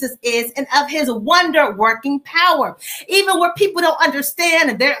who Jesus is and of his wonder working power. Even where people don't understand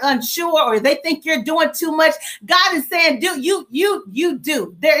and they're unsure or they think you're doing too much, God is saying, do you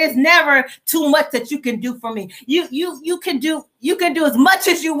do. There is never too much that you can do for me. You can do as much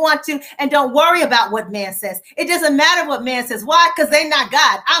as you want to, and don't worry about what man says. It doesn't matter what man says. Why? Because they're not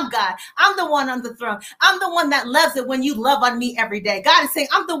God. I'm God. I'm the one on the throne. I'm the one that loves it when you love on me every day. God is saying,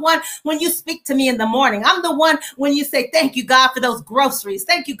 I'm the one when you speak to me in the morning. I'm the one when you say, thank you, God, for those groceries.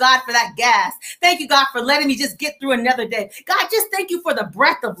 Thank you, God, for that gas. Thank you, God, for letting me just get through another day. God, just thank you for the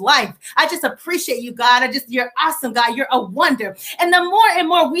breath of life. I just appreciate you, God. You're awesome, God. You're a wonder. And the more and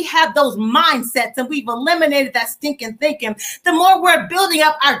more we have those mindsets and we've eliminated that stinking thinking, the more we're building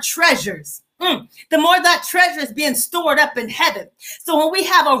up our treasures. The more that treasure is being stored up in heaven. So when we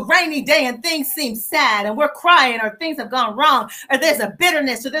have a rainy day and things seem sad and we're crying or things have gone wrong or there's a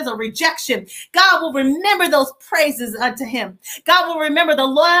bitterness or there's a rejection, God will remember those praises unto him. God will remember the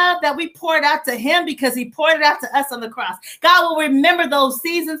love that we poured out to him because he poured it out to us on the cross. God will remember those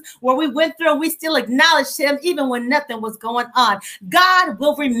seasons where we went through and we still acknowledged him even when nothing was going on. God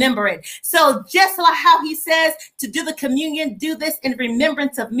will remember it. So just like how he says to do the communion, do this in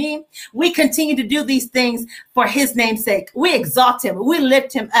remembrance of me, we continue to do these things for his name's sake. We exalt him. We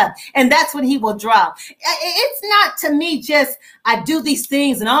lift him up. And that's when he will draw. It's not to me just, I do these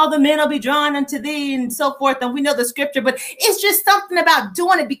things and all the men will be drawn unto thee and so forth. And we know the scripture, but it's just something about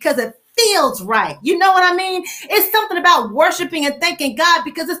doing it because it feels right. You know what I mean? It's something about worshiping and thanking God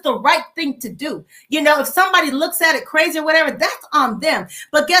because it's the right thing to do. You know, if somebody looks at it crazy or whatever, that's on them.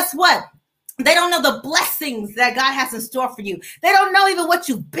 But guess what? They don't know the blessings that God has in store for you. They don't know even what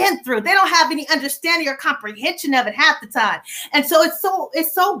you've been through. They don't have any understanding or comprehension of it half the time. And so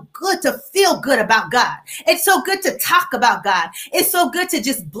it's so good to feel good about God. It's so good to talk about God. It's so good to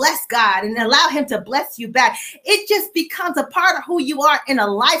just bless God and allow him to bless you back. It just becomes a part of who you are in a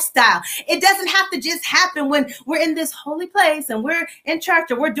lifestyle. It doesn't have to just happen when we're in this holy place and we're in church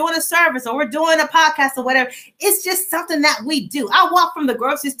or we're doing a service or we're doing a podcast or whatever. It's just something that we do. I walk from the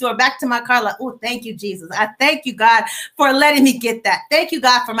grocery store back to my car like, oh, thank you, Jesus. I thank you, God, for letting me get that. Thank you,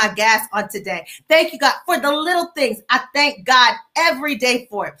 God, for my gas on today. Thank you, God, for the little things. I thank God every day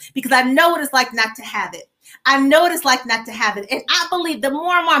for it because I know what it's like not to have it. I know what it's like not to have it. And I believe the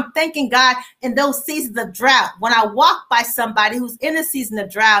more and more I'm thanking God in those seasons of drought, when I walk by somebody who's in a season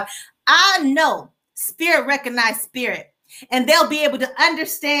of drought, I know spirit recognize spirit. And they'll be able to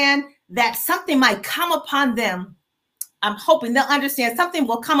understand that something might come upon them. I'm hoping they'll understand something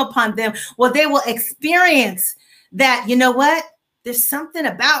will come upon them where they will experience that, you know what? There's something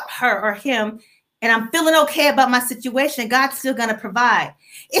about her or him, and I'm feeling okay about my situation. God's still going to provide.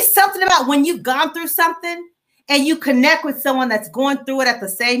 It's something about when you've gone through something and you connect with someone that's going through it at the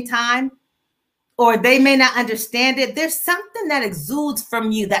same time, or they may not understand it. There's something that exudes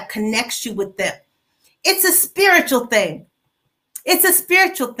from you that connects you with them. It's a spiritual thing. It's a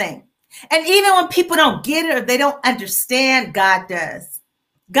spiritual thing. And even when people don't get it or they don't understand, God does.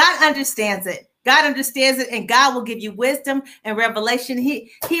 God understands it. God understands it, and God will give you wisdom and revelation.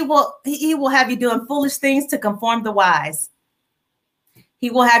 He will have you doing foolish things to conform the wise. He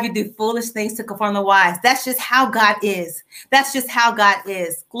will have you do foolish things to conform the wise. That's just how God is. That's just how God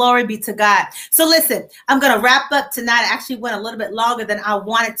is. Glory be to God. So listen, I'm going to wrap up tonight. I actually went a little bit longer than I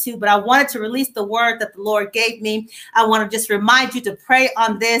wanted to, but I wanted to release the word that the Lord gave me. I want to just remind you to pray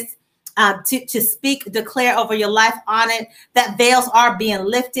on this. To speak, declare over your life on it, that veils are being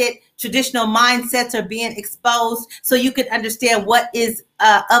lifted, traditional mindsets are being exposed, so you can understand what is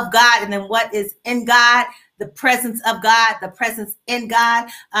of God and then what is in God. the presence of God, the presence in God.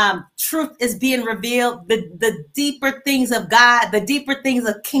 Truth is being revealed. The deeper things of God, the deeper things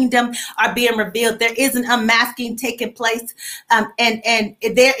of kingdom are being revealed. There is an unmasking taking place. And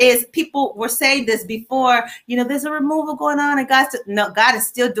there is, people were saying this before, there's a removal going on, and God is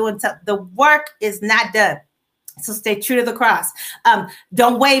still doing something. The work is not done. So stay true to the cross.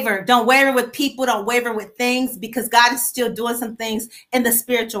 Don't waver. Don't waver with people. Don't waver with things, because God is still doing some things in the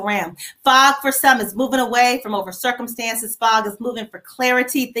spiritual realm. Fog for some is moving away from over circumstances. Fog is moving for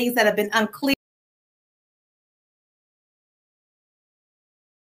clarity, things that have been unclear.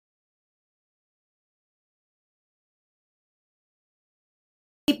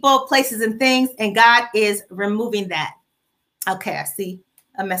 People, places, and things, and God is removing that. Okay, I see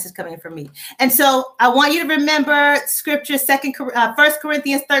a message coming from me. And so I want you to remember scripture, 1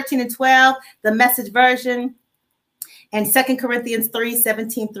 Corinthians 13 and 12, the Message version, and 2 Corinthians 3,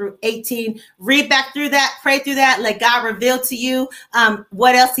 17 through 18. Read back through that, pray through that, let God reveal to you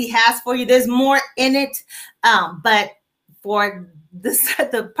what else he has for you. There's more in it, but for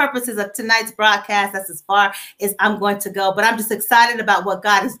the purposes of tonight's broadcast, that's as far as I'm going to go. But I'm just excited about what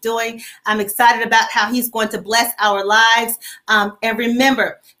God is doing. I'm excited about how he's going to bless our lives. And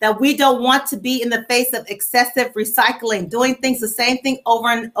remember that we don't want to be in the face of excessive recycling, doing things the same thing over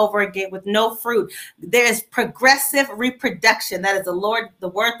and over again with no fruit. There is progressive reproduction. That is the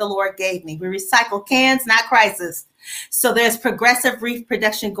word the Lord gave me. We recycle cans, not crisis. So there's progressive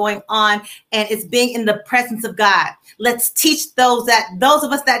reproduction going on, and it's being in the presence of God. Let's teach those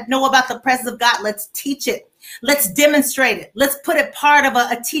of us that know about the presence of God. Let's teach it. Let's demonstrate it. Let's put it part of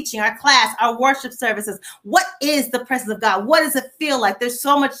a teaching, our class, our worship services. What is the presence of God? What does it feel like? There's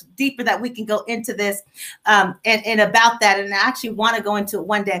so much deeper that we can go into this and about that. And I actually want to go into it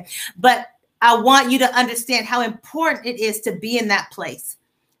one day. But I want you to understand how important it is to be in that place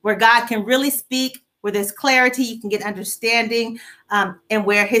where God can really speak, where there's clarity, you can get understanding, and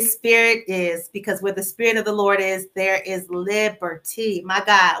where his spirit is, because where the spirit of the Lord is, there is liberty. My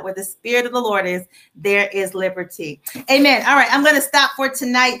God, where the spirit of the Lord is, there is liberty. Amen. All right, I'm going to stop for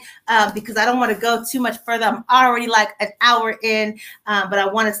tonight because I don't want to go too much further. I'm already like an hour in, but I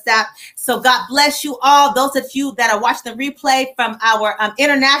want to stop. So God bless you all. Those of you that are watching the replay from our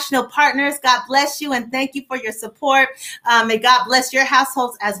international partners, God bless you and thank you for your support. May God bless your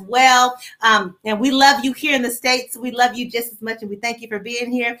households as well. And we love you here in the States. We love you just as much, and we thank you for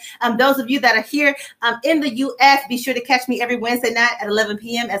being here. Those of you that are here in the U.S., be sure to catch me every Wednesday night at 11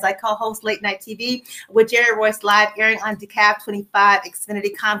 p.m. as I co-host Late Night TV with Jerry Royce Live, airing on DeKalb 25,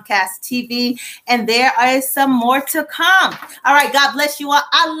 Xfinity, Comcast TV. And there is some more to come. All right, God bless you all.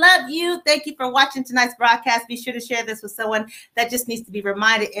 I love you. Thank you for watching tonight's broadcast. Be sure to share this with someone that just needs to be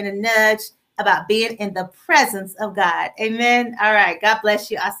reminded in a nudge about being in the presence of God. Amen. All right, God bless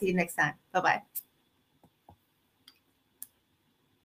you. I'll see you next time. Bye-bye.